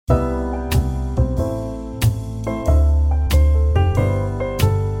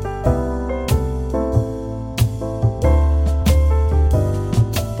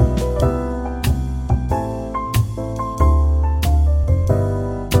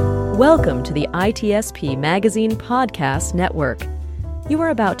Welcome to the ITSP Magazine Podcast Network. You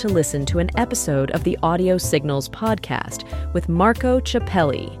are about to listen to an episode of the Audio Signals podcast with Marco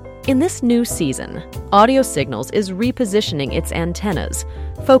Ciappelli. In this new season, Audio Signals is repositioning its antennas,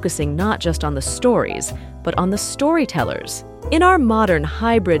 focusing not just on the stories, but on the storytellers. In our modern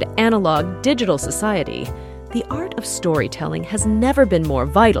hybrid analog-digital society, the art of storytelling has never been more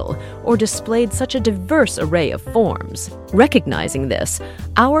vital or displayed such a diverse array of forms. Recognizing this,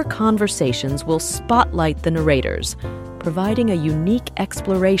 our conversations will spotlight the narrators, providing a unique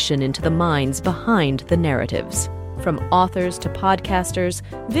exploration into the minds behind the narratives. From authors to podcasters,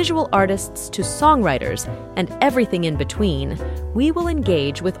 visual artists to songwriters, and everything in between, we will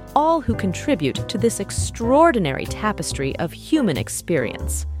engage with all who contribute to this extraordinary tapestry of human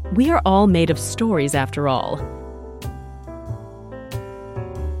experience. We are all made of stories, after all.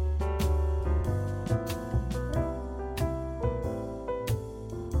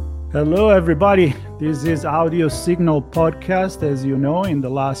 Hello, everybody. This is Audio Signal Podcast. As you know, in the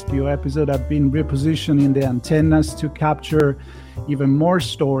last few episodes, I've been repositioning the antennas to capture even more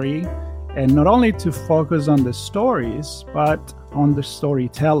story, and not only to focus on the stories, but on the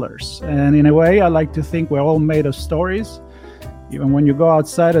storytellers. And in a way, I like to think we're all made of stories. Even when you go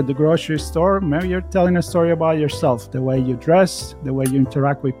outside at the grocery store, maybe you're telling a story about yourself, the way you dress, the way you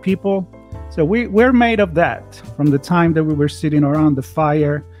interact with people. So we're made of that from the time that we were sitting around the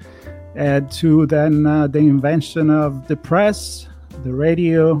fire to then the invention of the press, the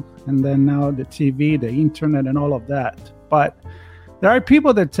radio, and then now the TV, the internet, and all of that. But there are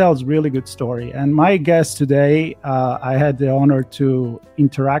people that tells really good story. And my guest today, I had the honor to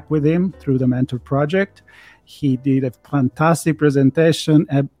interact with him through the Mentor Project. He did a fantastic presentation,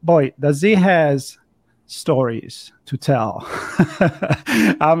 and boy, does he has stories to tell.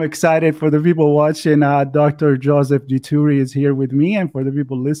 I'm excited for the people watching. Dr. Joseph Dituri is here with me, and for the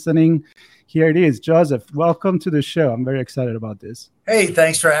people listening, here it is. Joseph, welcome to the show. I'm very excited about this. Hey,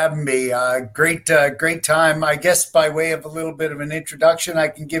 thanks for having me. Great time. I guess by way of a little bit of an introduction, I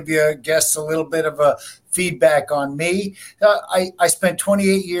can give you guests a little bit of a feedback on me. I spent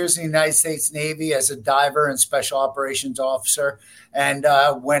 28 years in the United States Navy as a diver and special operations officer. And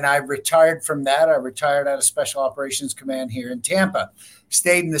when I retired from that, I retired out of Special Operations Command here in Tampa.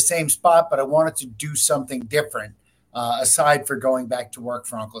 Stayed in the same spot, but I wanted to do something different. Aside for going back to work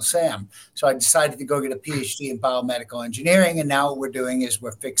for Uncle Sam. So I decided to go get a PhD in biomedical engineering, and now what we're doing is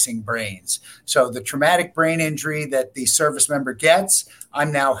we're fixing brains. So the traumatic brain injury that the service member gets,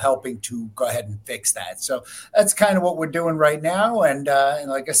 I'm now helping to go ahead and fix that. So that's kind of what we're doing right now. And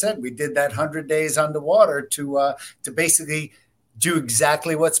like I said, we did that 100 days underwater to basically do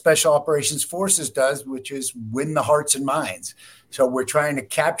exactly what Special Operations Forces does, which is win the hearts and minds. So we're trying to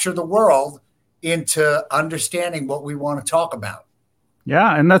capture the world into understanding what we want to talk about.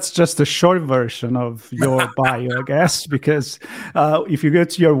 Yeah, and that's just a short version of your bio, I guess, because if you go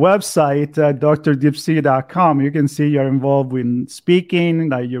to your website, drdipsy.com, you can see you're involved in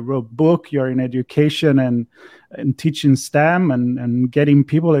speaking, you wrote a book, you're in education and teaching STEM and getting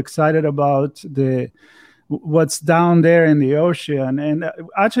people excited about what's down there in the ocean. And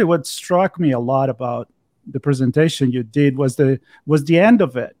actually what struck me a lot about the presentation you did was the end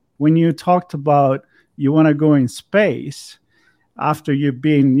of it. When you talked about you want to go in space after you've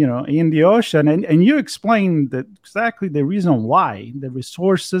been, in the ocean, and you explained that exactly the reason why, the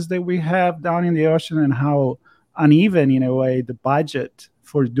resources that we have down in the ocean and how uneven, in a way, the budget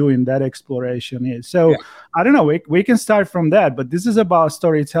for doing that exploration is. So yeah. I don't know, we can start from that, but this is about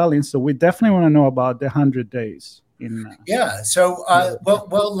storytelling. So we definitely want to know about the 100 days.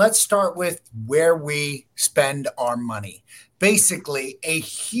 Well, let's start with where we spend our money. Basically, a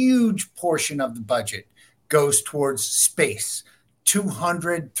huge portion of the budget goes towards space.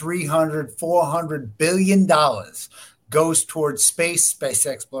 $200, $300, $400 billion goes towards space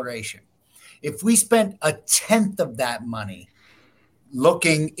exploration. If we spent a tenth of that money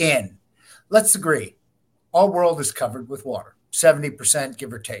looking in, let's agree, our world is covered with water, 70%,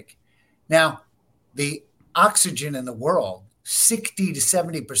 give or take. Now, the oxygen in the world, 60 to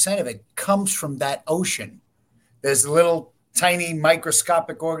 70% of it comes from that ocean. There's a little tiny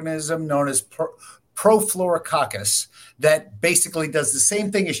microscopic organism known as Profluorococcus that basically does the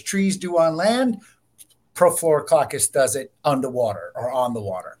same thing as trees do on land. Profluorococcus does it underwater or on the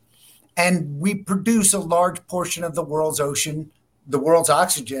water. And we produce a large portion of the world's ocean, the world's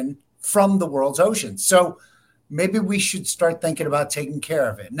oxygen from the world's ocean. So maybe we should start thinking about taking care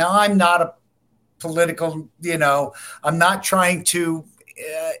of it. Now, I'm not a political, I'm not trying to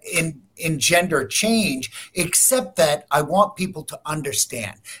engender change, except that I want people to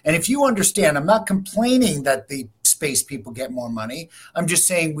understand. And if you understand, I'm not complaining that the space people get more money. I'm just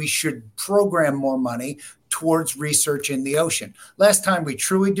saying we should program more money towards research in the ocean. Last time we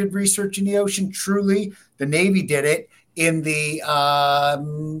truly did research in the ocean, the Navy did it in the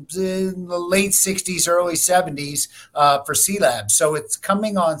late 60s, early 70s for Sea Lab. So it's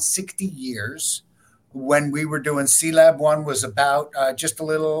coming on 60 years. When we were doing Sea Lab 1 was about just a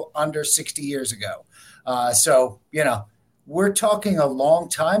little under 60 years ago. So, we're talking a long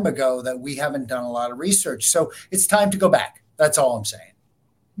time ago that we haven't done a lot of research. So it's time to go back. That's all I'm saying.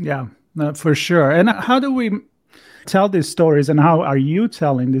 Yeah, for sure. And how do we tell these stories, and how are you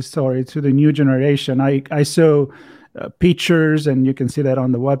telling this story to the new generation? I saw pictures, and you can see that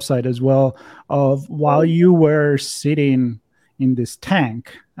on the website as well, of while you were sitting in this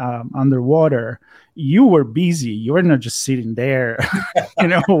tank underwater, you were busy. You were not just sitting there,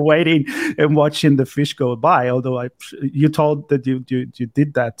 waiting and watching the fish go by. Although you told that you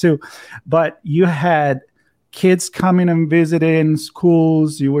did that too, but you had kids coming and visiting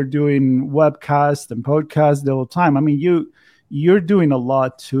schools. You were doing webcasts and podcasts the whole time. I mean, you're doing a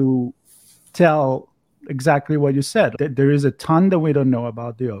lot to tell exactly what you said. There is a ton that we don't know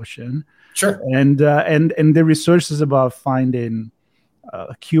about the ocean. Sure. And the resources about finding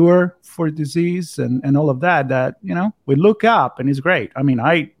a cure for disease and all of that, we look up, and it's great. I mean,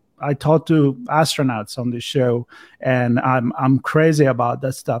 I talk to astronauts on this show, and I'm crazy about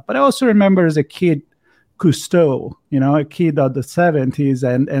that stuff. But I also remember as a kid, Cousteau, a kid of the 70s,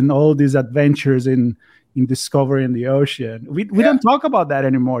 and all these adventures in discovering the ocean. We don't talk about that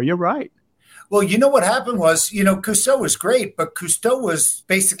anymore. You're right. Well, what happened was, Cousteau was great, but Cousteau was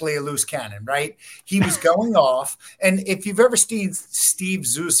basically a loose cannon, right? He was going off. And if you've ever seen Steve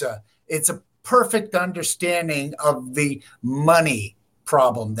Zissou, it's a perfect understanding of the money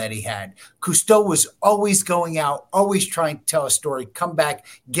problem that he had. Cousteau was always going out, always trying to tell a story, come back,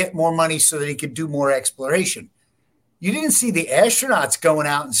 get more money so that he could do more exploration. You didn't see the astronauts going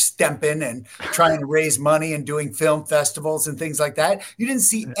out and stemping and trying to raise money and doing film festivals and things like that. You didn't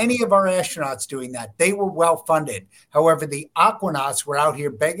see any of our astronauts doing that. They were well funded. However, the aquanauts were out here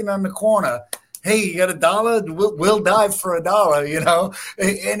begging on the corner, hey, you got $1? We'll dive for $1,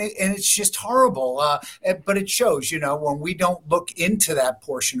 and it's just horrible. But it shows, when we don't look into that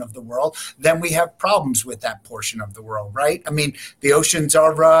portion of the world, then we have problems with that portion of the world, right? I mean, the oceans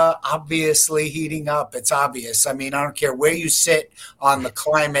are obviously heating up. It's obvious. I mean, I don't care where you sit on the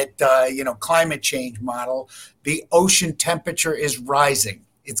climate change model, the ocean temperature is rising.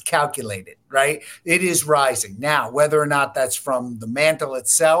 It's calculated, right? It is rising. Now, whether or not that's from the mantle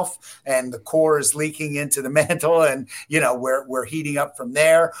itself and the core is leaking into the mantle and, we're heating up from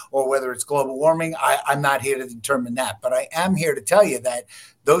there, or whether it's global warming, I'm not here to determine that. But I am here to tell you that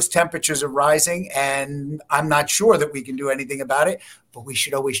those temperatures are rising, and I'm not sure that we can do anything about it, but we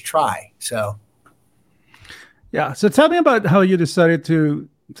should always try. So. Yeah. So tell me about how you decided to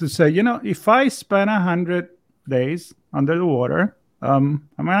say, if I spend 100 days under the water, I'm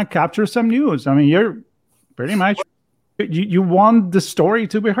going to capture some news. I mean, you're pretty much, you want the story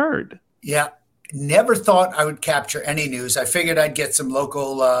to be heard. Yeah. Never thought I would capture any news. I figured I'd get some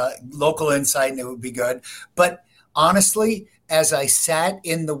local insight and it would be good. But honestly, as I sat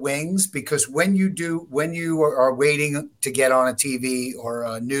in the wings, because when you are waiting to get on a TV or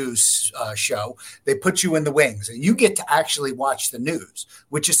a news show, they put you in the wings and you get to actually watch the news,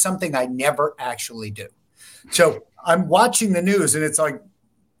 which is something I never actually do. So I'm watching the news, and it's like,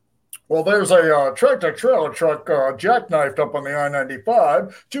 well, there's a tractor-trailer truck jackknifed up on the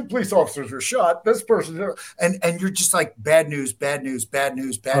I-95. 2 police officers were shot. This person, and you're just like, bad news, bad news, bad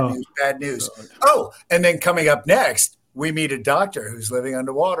news, bad news, bad news. God. Oh, and then coming up next, we meet a doctor who's living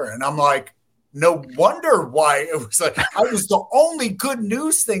underwater, and I'm like, no wonder why it was like I was the only good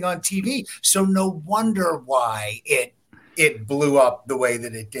news thing on TV. So no wonder why it blew up the way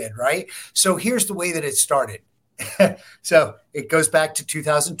that it did, right? So here's the way that it started. So it goes back to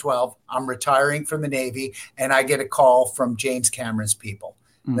 2012. I'm retiring from the Navy, and I get a call from James Cameron's people.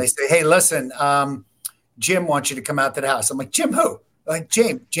 They say, hey, listen, Jim wants you to come out to the house. I'm like, Jim who? Like,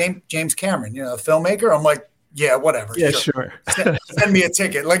 James Cameron, a filmmaker? I'm like, yeah, whatever. Yeah, sure. Send me a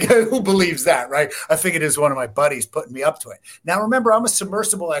ticket. Like, who believes that, right? I figured it was one of my buddies putting me up to it. Now, remember, I'm a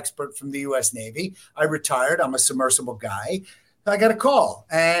submersible expert from the U.S. Navy. I retired. I'm a submersible guy. I got a call,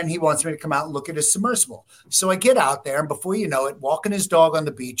 and he wants me to come out and look at his submersible. So I get out there, and before you know it, walking his dog on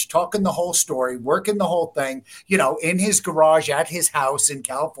the beach, talking the whole story, working the whole thing, in his garage at his house in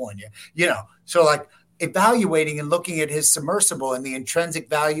California, So like evaluating and looking at his submersible and the intrinsic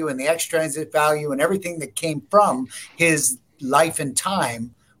value and the extrinsic value and everything that came from his life and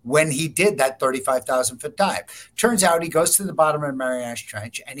time when he did that 35,000-foot dive. Turns out he goes to the bottom of the Marianas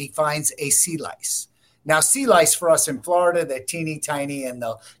Trench, and he finds a sea lice. Now, sea lice for us in Florida, they're teeny tiny and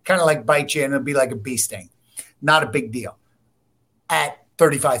they'll kind of like bite you and it'll be like a bee sting. Not a big deal. At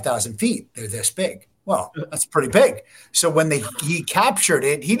 35,000 feet, they're this big. Well, that's pretty big. So when he captured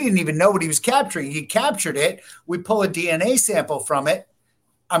it, he didn't even know what he was capturing. He captured it. We pull a DNA sample from it.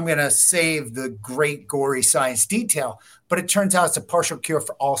 I'm going to save the great gory science detail, but it turns out it's a partial cure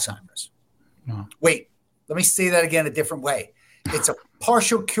for Alzheimer's. Wow. Wait, let me say that again a different way. It's a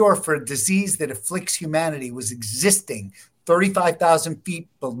partial cure for a disease that afflicts humanity, was existing 35,000 feet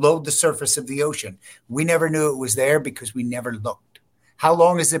below the surface of the ocean. We never knew it was there because we never looked. How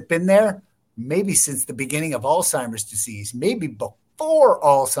long has it been there? Maybe since the beginning of Alzheimer's disease, maybe before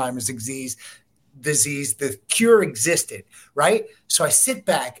Alzheimer's disease, the cure existed, right? So I sit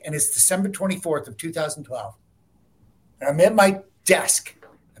back and it's December 24th of 2012. And I'm at my desk.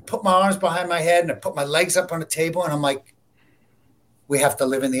 I put my arms behind my head and I put my legs up on the table and I'm like, we have to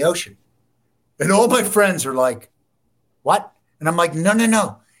live in the ocean. And all my friends are like, what? And I'm like,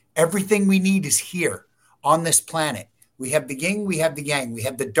 no. Everything we need is here on this planet. We have the yin, we have the yang. We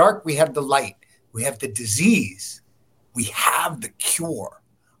have the dark, we have the light. We have the disease. We have the cure.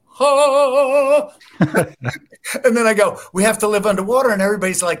 And then I go, we have to live underwater. And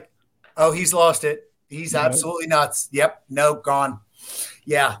everybody's like, oh, he's lost it. He's absolutely nuts. Yep. No, gone.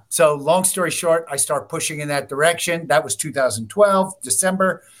 Yeah. So long story short, I start pushing in that direction. That was 2012,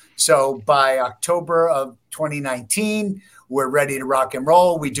 December. So by October of 2019, we're ready to rock and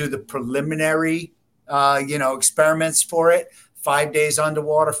roll. We do the preliminary experiments for it. 5 days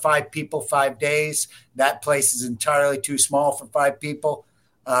underwater, 5 people, 5 days. That place is entirely too small for 5 people.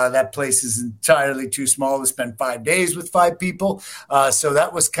 That place is entirely too small to spend 5 days with 5 people. So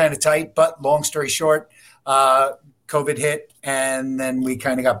that was kind of tight. But long story short, COVID hit, and then we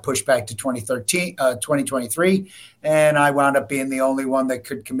kind of got pushed back to 2023. And I wound up being the only one that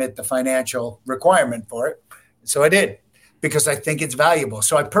could commit the financial requirement for it. So I did, because I think it's valuable.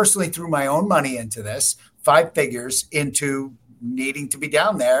 So I personally threw my own money into this, 5 figures, into needing to be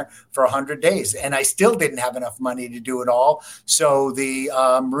down there for 100 days. And I still didn't have enough money to do it all. So the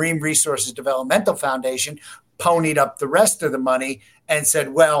Marine Resources Developmental Foundation ponied up the rest of the money and said,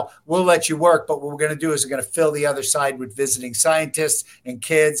 well, we'll let you work, but what we're going to do is we're going to fill the other side with visiting scientists and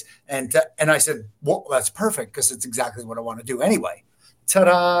kids. And I said, well, that's perfect, because it's exactly what I want to do anyway.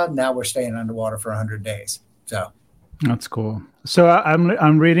 Ta-da! Now we're staying underwater for 100 days. So that's cool. So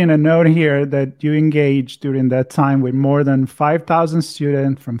I'm reading a note here that you engaged during that time with more than 5,000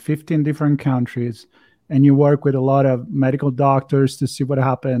 students from 15 different countries, and you work with a lot of medical doctors to see what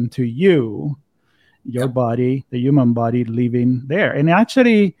happened to you, your body, the human body living there. And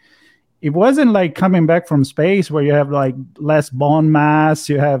actually, it wasn't like coming back from space where you have like less bone mass,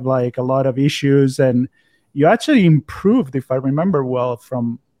 you have like a lot of issues, and you actually improved, if I remember well,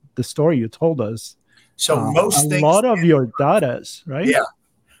 from the story you told us. So most things, a lot of your data, right? Yeah,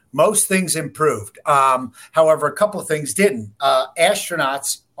 most things improved. However, a couple of things didn't.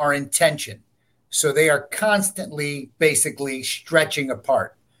 Astronauts are in tension, so they are constantly basically stretching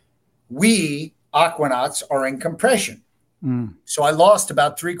apart. We aquanauts are in compression. So I lost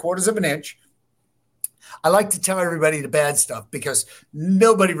about 3/4 of an inch. I like to tell everybody the bad stuff because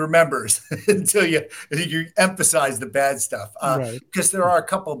nobody remembers until you emphasize the bad stuff. Because there are a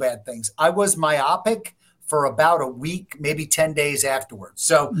couple of bad things. I was myopic for about a week, maybe 10 days afterwards.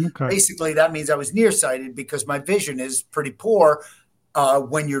 So basically that means I was nearsighted because my vision is pretty poor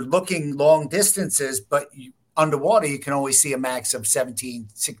when you're looking long distances, but underwater, you can only see a max of 17,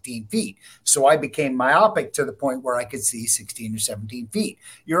 16 feet. So I became myopic to the point where I could see 16 or 17 feet.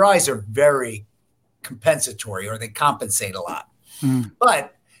 Your eyes are very compensatory, or they compensate a lot.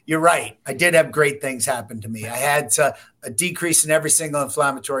 But you're right. I did have great things happen to me. I had a decrease in every single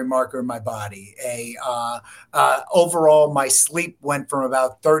inflammatory marker in my body. Overall, my sleep went from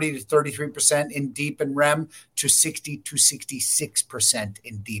about 30 to 33% in deep and REM to 60 to 66%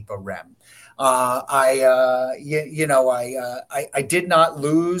 in deeper REM. I did not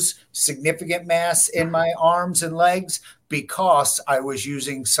lose significant mass in my arms and legs because I was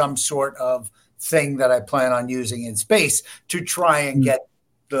using some sort of thing that I plan on using in space to try and get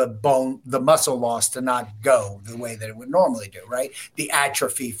the muscle loss to not go the way that it would normally do, right? The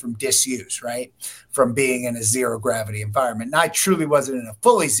atrophy from disuse, right? From being in a zero gravity environment. Now, I truly wasn't in a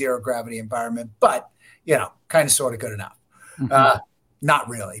fully zero gravity environment, but, kind of sort of good enough. Not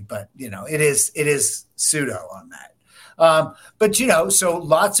really, but, it is pseudo on that. But so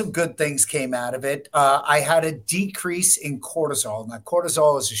lots of good things came out of it. I had a decrease in cortisol. Now,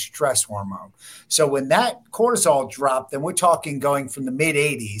 cortisol is a stress hormone. So when that cortisol dropped, then we're talking going from the mid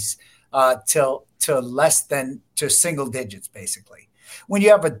 80s to single digits, basically. When you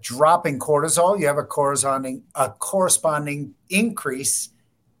have a drop in cortisol, you have a corresponding increase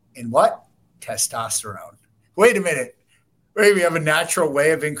in what? Testosterone. Wait a minute. Wait, we have a natural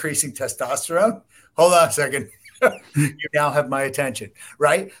way of increasing testosterone? Hold on a second. You now have my attention,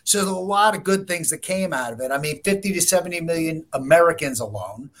 right? So there's a lot of good things that came out of it. I mean, 50 to 70 million Americans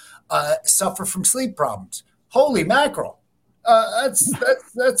alone suffer from sleep problems. Holy mackerel.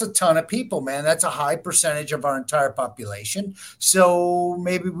 That's a ton of people, man. That's a high percentage of our entire population. So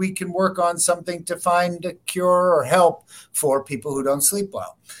maybe we can work on something to find a cure or help for people who don't sleep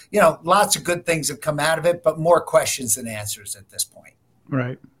well. Lots of good things have come out of it, but more questions than answers at this point.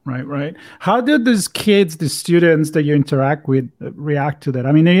 Right. How do these kids, the students that you interact with, react to that?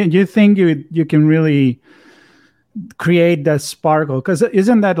 I mean, you think you can really create that sparkle? Because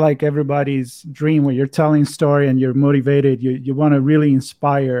isn't that like everybody's dream where you're telling story and you're motivated, you want to really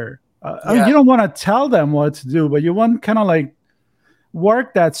inspire? I mean, you don't want to tell them what to do, but you want kind of like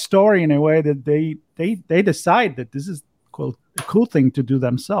work that story in a way that they decide that this is a cool thing to do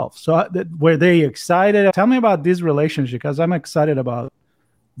themselves. So were they excited? Tell me about this relationship, because I'm excited about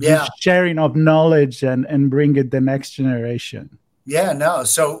sharing of knowledge and bring it the next generation. Yeah, no.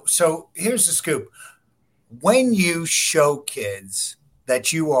 So here's the scoop. When you show kids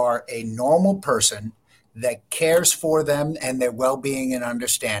that you are a normal person that cares for them and their well-being and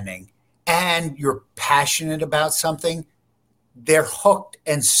understanding, and you're passionate about something, they're hooked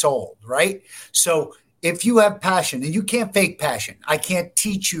and sold, right? So if you have passion, and you can't fake passion. I can't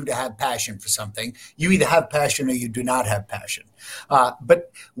teach you to have passion for something. You either have passion or you do not have passion.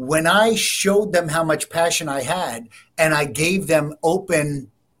 But when I showed them how much passion I had, and I gave them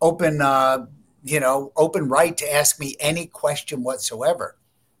open right to ask me any question whatsoever,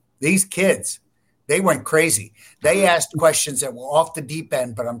 these kids, they went crazy. They asked questions that were off the deep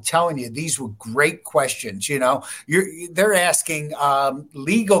end, but I'm telling you, these were great questions. They're asking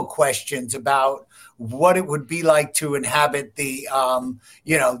legal questions about what it would be like to inhabit the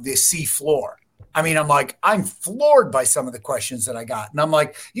sea floor. I mean, I'm floored by some of the questions that I got. And I'm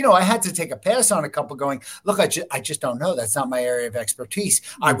like, I had to take a pass on a couple going, look, I just don't know. That's not my area of expertise.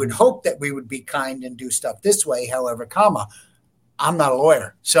 Mm-hmm. I would hope that we would be kind and do stuff this way. However, I'm not a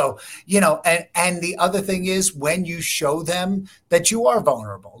lawyer. So, and the other thing is when you show them that you are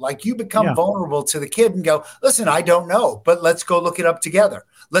vulnerable, like you become vulnerable to the kid and go, listen, I don't know, but let's go look it up together.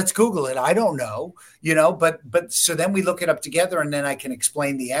 Let's Google it. I don't know, but so then we look it up together and then I can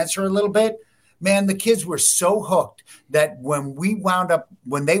explain the answer a little bit. Man, the kids were so hooked that when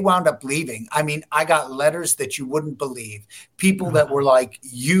they wound up leaving, I mean, I got letters that you wouldn't believe. People that were like,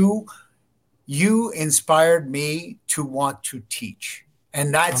 you inspired me to want to teach.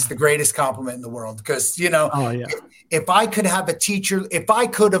 And that's the greatest compliment in the world. Because, if I could have a teacher, if I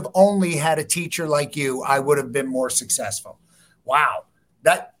could have only had a teacher like you, I would have been more successful. Wow.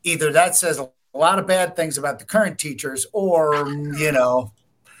 That says a lot of bad things about the current teachers or,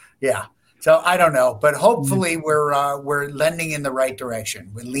 yeah. So I don't know, but hopefully we're lending in the right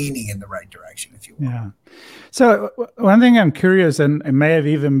direction. We're leaning in the right direction, if you will. Yeah. So one thing I'm curious, and it may have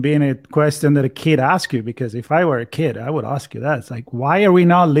even been a question that a kid asked you, because if I were a kid, I would ask you that. It's like, why are we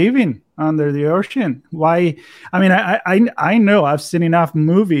not living under the ocean? Why? I mean, I know I've seen enough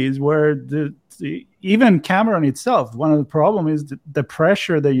movies where even Cameron itself, one of the problems is the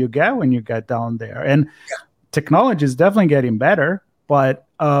pressure that you get when you get down there. And technology is definitely getting better, but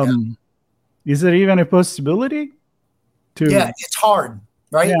is there even a possibility to? Yeah, it's hard,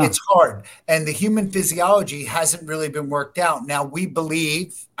 right? Yeah. It's hard. And the human physiology hasn't really been worked out. Now,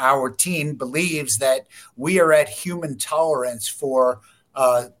 our team believes that we are at human tolerance for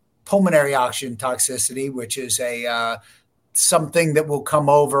pulmonary oxygen toxicity, which is something that will come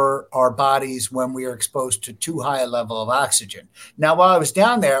over our bodies when we are exposed to too high a level of oxygen. Now, while I was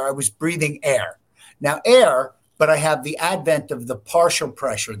down there, I was breathing air. Now, but I have the advent of the partial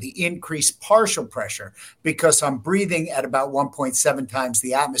pressure, the increased partial pressure, because I'm breathing at about 1.7 times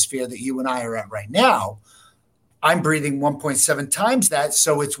the atmosphere that you and I are at right now. I'm breathing 1.7 times that,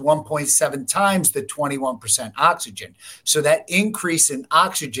 so it's 1.7 times the 21% oxygen. So that increase in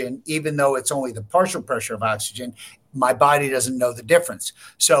oxygen, even though it's only the partial pressure of oxygen, my body doesn't know the difference.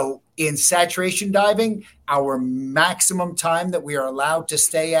 So in saturation diving, our maximum time that we are allowed to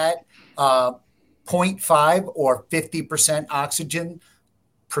stay at 0.5 or 50% oxygen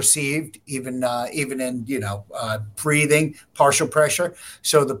perceived, even in breathing partial pressure.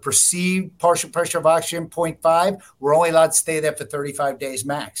 So the perceived partial pressure of oxygen 0.5, we're only allowed to stay there for 35 days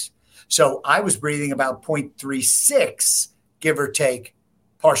max. So I was breathing about 0.36, give or take,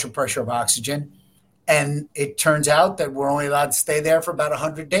 partial pressure of oxygen. And it turns out that we're only allowed to stay there for about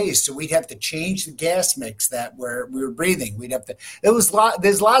 100 days. So we'd have to change the gas mix that we were breathing. There's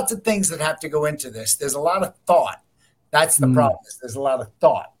lots of things that have to go into this. There's a lot of thought. That's the problem. There's a lot of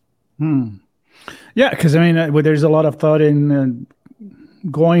thought. Yeah, because there's a lot of thought in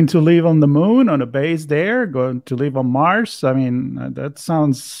going to live on the moon, on a base there, going to live on Mars. That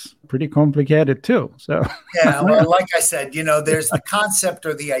sounds pretty complicated too. So yeah, well, like I said, there's the concept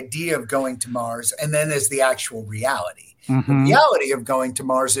or the idea of going to Mars, and then there's the actual reality. The reality of going to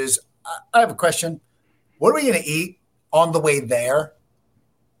Mars is, I have a question. What are we going to eat on the way there?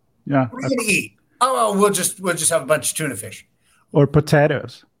 Yeah. What are we going to eat? Oh, we'll just have a bunch of tuna fish or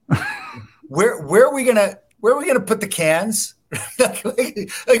potatoes. Where are we gonna put the cans?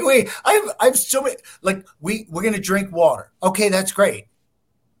 I've so many. We're gonna drink water. Okay, that's great,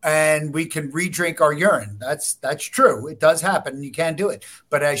 and we can re-drink our urine. That's true. It does happen. You can do it.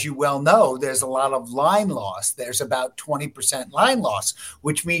 But as you well know, there's a lot of line loss. There's about 20% line loss,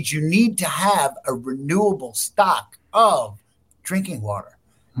 which means you need to have a renewable stock of drinking water.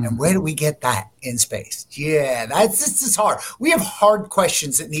 And where do we get that in space? Yeah, this is hard. We have hard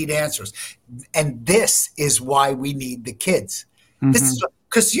questions that need answers. And this is why we need the kids. This is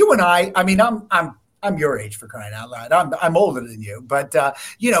because you and I'm your age, for crying out loud. I'm older than you, but at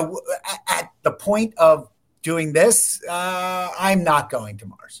the point of doing this, I'm not going to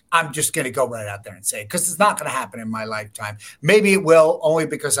Mars. I'm just going to go right out there and say it, because it's not going to happen in my lifetime. Maybe it will, only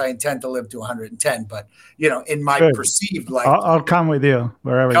because I intend to live to 110. But in my perceived life, I'll come with you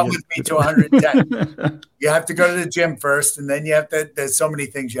wherever. Come with me to 110. You have to go to the gym first, and then there's so many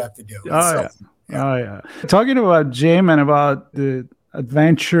things you have to do. Oh yeah. Talking about gym and about the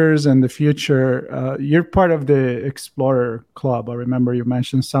adventures and the future, you're part of the Explorer Club. I remember you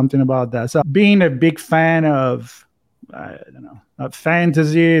mentioned something about that. So being a big fan of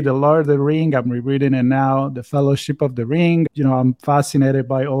fantasy, the Lord of the Ring, I'm rereading it now, the Fellowship of the Ring. I'm fascinated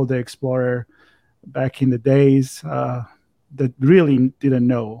by all the Explorer back in the days that really didn't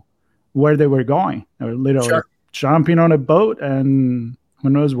know where they were going. They were literally jumping on a boat, and who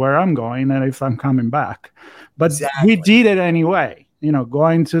knows where I'm going and if I'm coming back. But we did it anyway.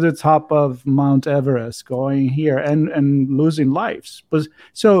 Going to the top of Mount Everest, going here and losing lives. But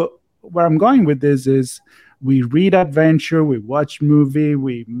so where I'm going with this is, we read adventure, we watch movie,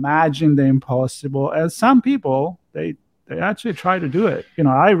 we imagine the impossible. And some people, they actually try to do it.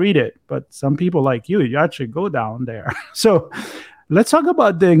 I read it, but some people like you actually go down there. So let's talk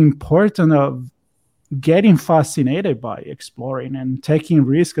about the importance of getting fascinated by exploring and taking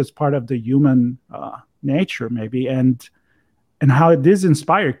risk as part of the human nature, maybe, and how this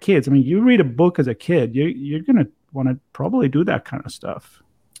inspires kids. You read a book as a kid, you're going to want to probably do that kind of stuff.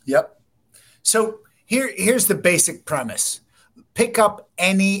 Yep. So here's the basic premise. Pick up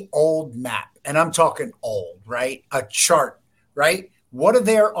any old map, and I'm talking old, right? A chart, right? What are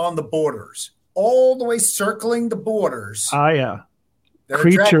there on the borders? All the way circling the borders. Yeah.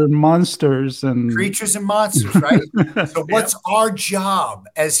 Creatures and monsters, right? So what's our job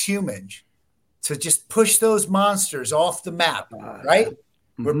as humans? To just push those monsters off the map, right?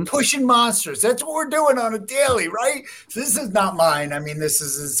 We're pushing monsters. That's what we're doing on a daily, right? So this is not mine. This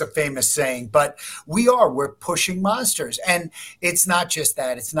is a famous saying, but we're pushing monsters. And it's not just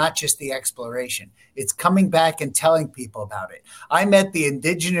that. It's not just the exploration. It's coming back and telling people about it. I met the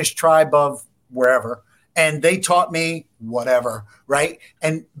indigenous tribe of wherever, and they taught me whatever, right?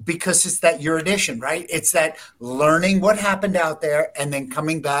 And because it's that erudition, right? It's that learning what happened out there and then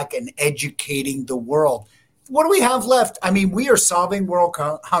coming back and educating the world. What do we have left? We are solving world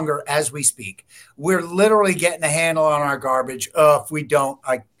hunger as we speak. We're literally getting a handle on our garbage. If we don't,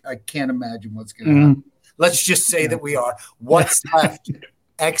 I can't imagine what's going to happen. Let's just say that we are. What's left?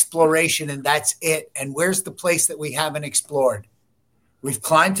 Exploration, and that's it. And where's the place that we haven't explored? We've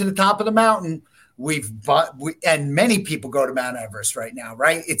climbed to the top of the mountain. And many people go to Mount Everest right now,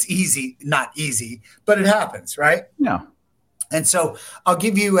 right? It's easy, not easy, but it happens, right? Yeah. And so I'll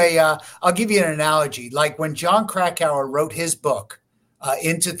give you an analogy. Like when John Krakauer wrote his book,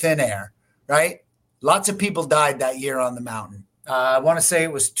 Into Thin Air, right? Lots of people died that year on the mountain. I want to say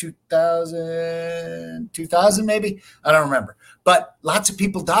it was 2000 maybe. I don't remember. But lots of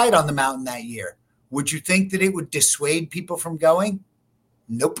people died on the mountain that year. Would you think that it would dissuade people from going?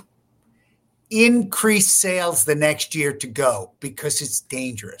 Nope. Increase sales the next year to go because it's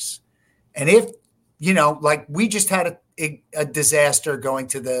dangerous. And if, we just had a disaster going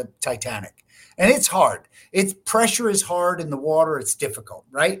to the Titanic, and it's hard. Pressure is hard in the water. It's difficult,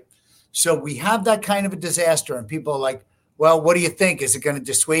 right? So we have that kind of a disaster, and people are like, well, what do you think? Is it going to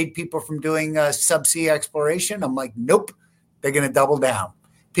dissuade people from doing subsea exploration? I'm like, nope. They're going to double down.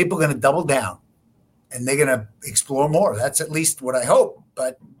 People are going to double down. and they're going to explore more. That's at least what I hope.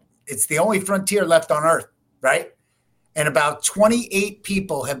 But it's the only frontier left on Earth, right? And about 28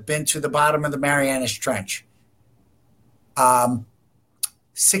 people have been to the bottom of the Marianas Trench.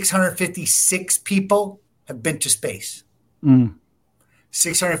 656 people have been to space.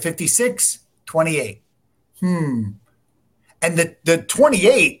 656, 28. And the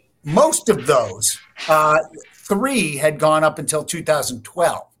 28, most of those, 3 had gone up until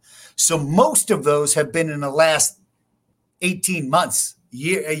 2012. So most of those have been in the last 18 months,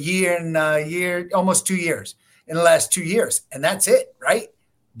 a year, almost 2 years, in the last 2 years. And that's it, right?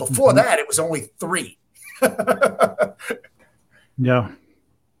 Before that, it was only 3. Yeah.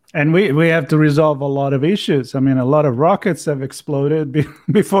 And we have to resolve a lot of issues. I mean, a lot of rockets have exploded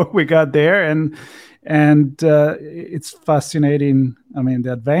before we got there. And it's fascinating. I mean,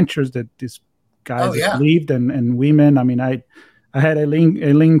 the adventures that these guys have lived and women. I mean, I had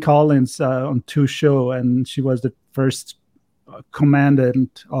Eileen Collins on 2 show, and she was the first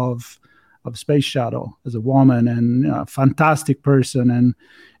commandant of Space Shuttle as a woman, and a fantastic person.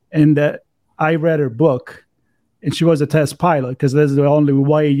 And I read her book. And she was a test pilot, because that's the only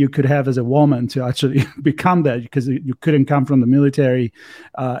way you could have as a woman to actually become that, because you couldn't come from the military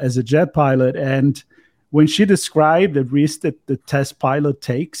as a jet pilot. And when she described the risk that the test pilot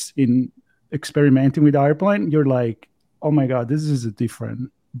takes in experimenting with the airplane, you're like, oh my God, this is a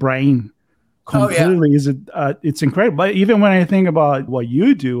different brain. Completely. It's incredible. But even when I think about what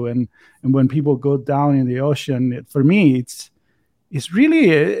you do and when people go down in the ocean, for me, it's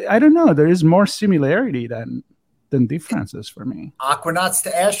really, I don't know, there is more similarity than differences for me. Aquanauts to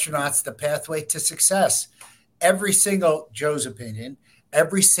astronauts, the pathway to success. Every single, Joe's opinion,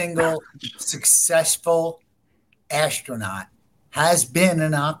 every single successful astronaut has been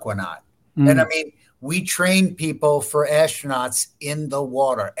an aquanaut. And I mean, we train people for astronauts in the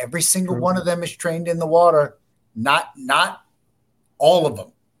water. Every single one of them is trained in the water. Not all of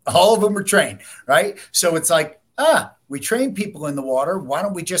them. All of them are trained, right? So it's like, we train people in the water. Why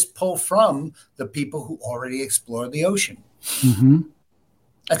don't we just pull from the people who already explore the ocean?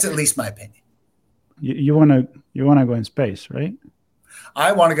 That's at least my opinion. You want to go in space, right?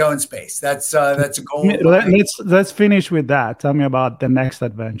 I want to go in space. That's a goal. Let's finish with that. Tell me about the next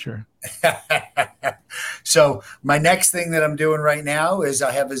adventure. So my next thing that I'm doing right now is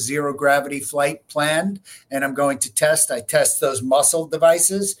I have a zero gravity flight planned, and I'm going to test. I test those muscle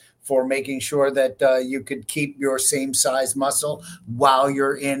devices for making sure that you could keep your same size muscle while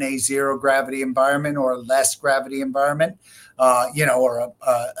you're in a zero gravity environment or a less gravity environment, or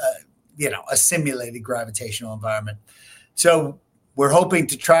a simulated gravitational environment. So we're hoping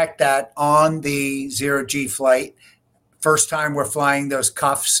to track that on the zero G flight. First time we're flying those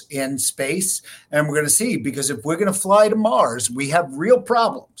cuffs in space, and we're going to see, because if we're going to fly to Mars, we have real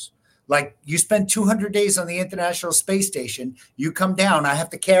problems. Like, you spend 200 days on the International Space Station, you come down, I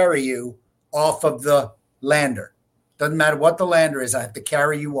have to carry you off of the lander. Doesn't matter what the lander is, I have to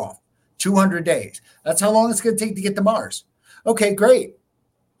carry you off. 200 days. That's how long it's going to take to get to Mars. Okay, great.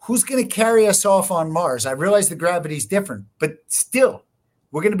 Who's going to carry us off on Mars? I realize the gravity is different, but still,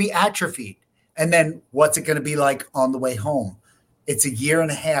 we're going to be atrophied. And then what's it going to be like on the way home? It's a year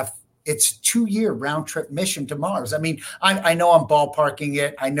and a half. It's a 2-year round trip mission to Mars. I mean, I know I'm ballparking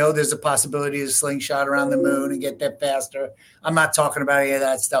it. I know there's a possibility to slingshot around the moon and get there faster. I'm not talking about any of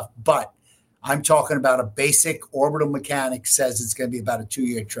that stuff, but I'm talking about a basic orbital mechanics says it's going to be about a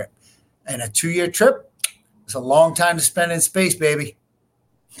 2-year trip. And a 2-year trip is a long time to spend in space, baby.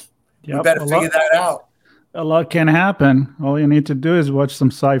 Yep, we better figure that out. A lot can happen. All you need to do is watch some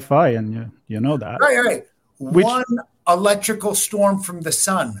sci-fi, and you know that. Right. One electrical storm from the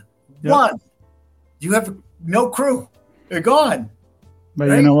sun. Yep. One. You have no crew. They're gone. But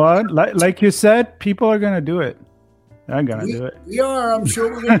right? You know what? Like you said, people are going to do it. They're going to do it. We are. I'm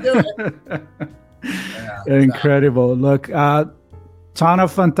sure we're going to do it. Incredible. Look, ton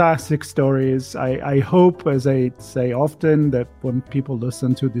of fantastic stories. I hope, as I say often, that when people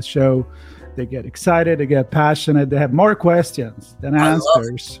listen to this show, they get excited, they get passionate, they have more questions than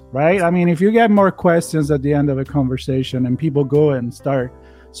answers, right? I mean, if you get more questions at the end of a conversation and people go and start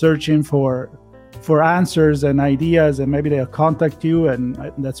searching for answers and ideas, and maybe they'll contact you,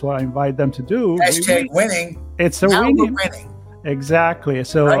 and that's what I invite them to do. #winning. It's a winning. Exactly.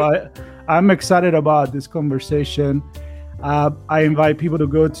 So right? I'm excited about this conversation. I invite people to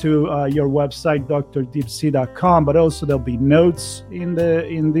go to your website, drdeepsea.com, but also there'll be notes in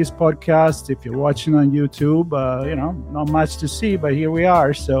this podcast. If you're watching on YouTube, not much to see, but here we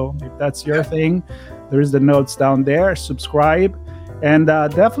are. So if that's your thing, there's the notes down there. Subscribe, and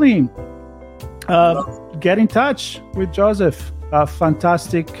definitely get in touch with Joseph. A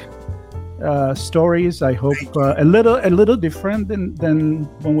fantastic stories. I hope a little different than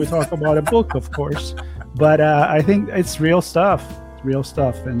when we talk about a book, of course. But I think it's real stuff,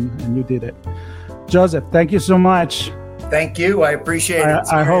 and you did it. Joseph, thank you so much. Thank you. I appreciate it.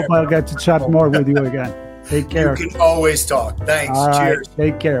 I hope I'll get to chat more with you again. Take care. You can always talk. Thanks. All right. Cheers.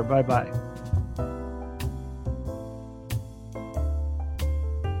 Take care. Bye-bye.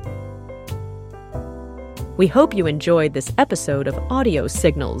 We hope you enjoyed this episode of Audio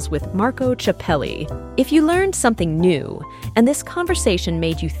Signals with Marco Ciappelli. If you learned something new and this conversation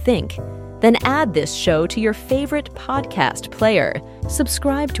made you think, then add this show to your favorite podcast player,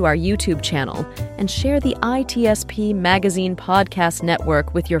 subscribe to our YouTube channel, and share the ITSP Magazine Podcast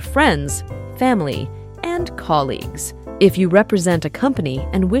Network with your friends, family, and colleagues. If you represent a company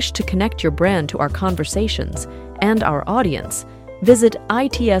and wish to connect your brand to our conversations and our audience, visit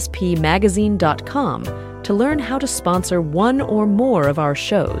itspmagazine.com to learn how to sponsor one or more of our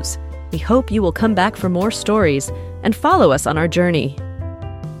shows. We hope you will come back for more stories and follow us on our journey.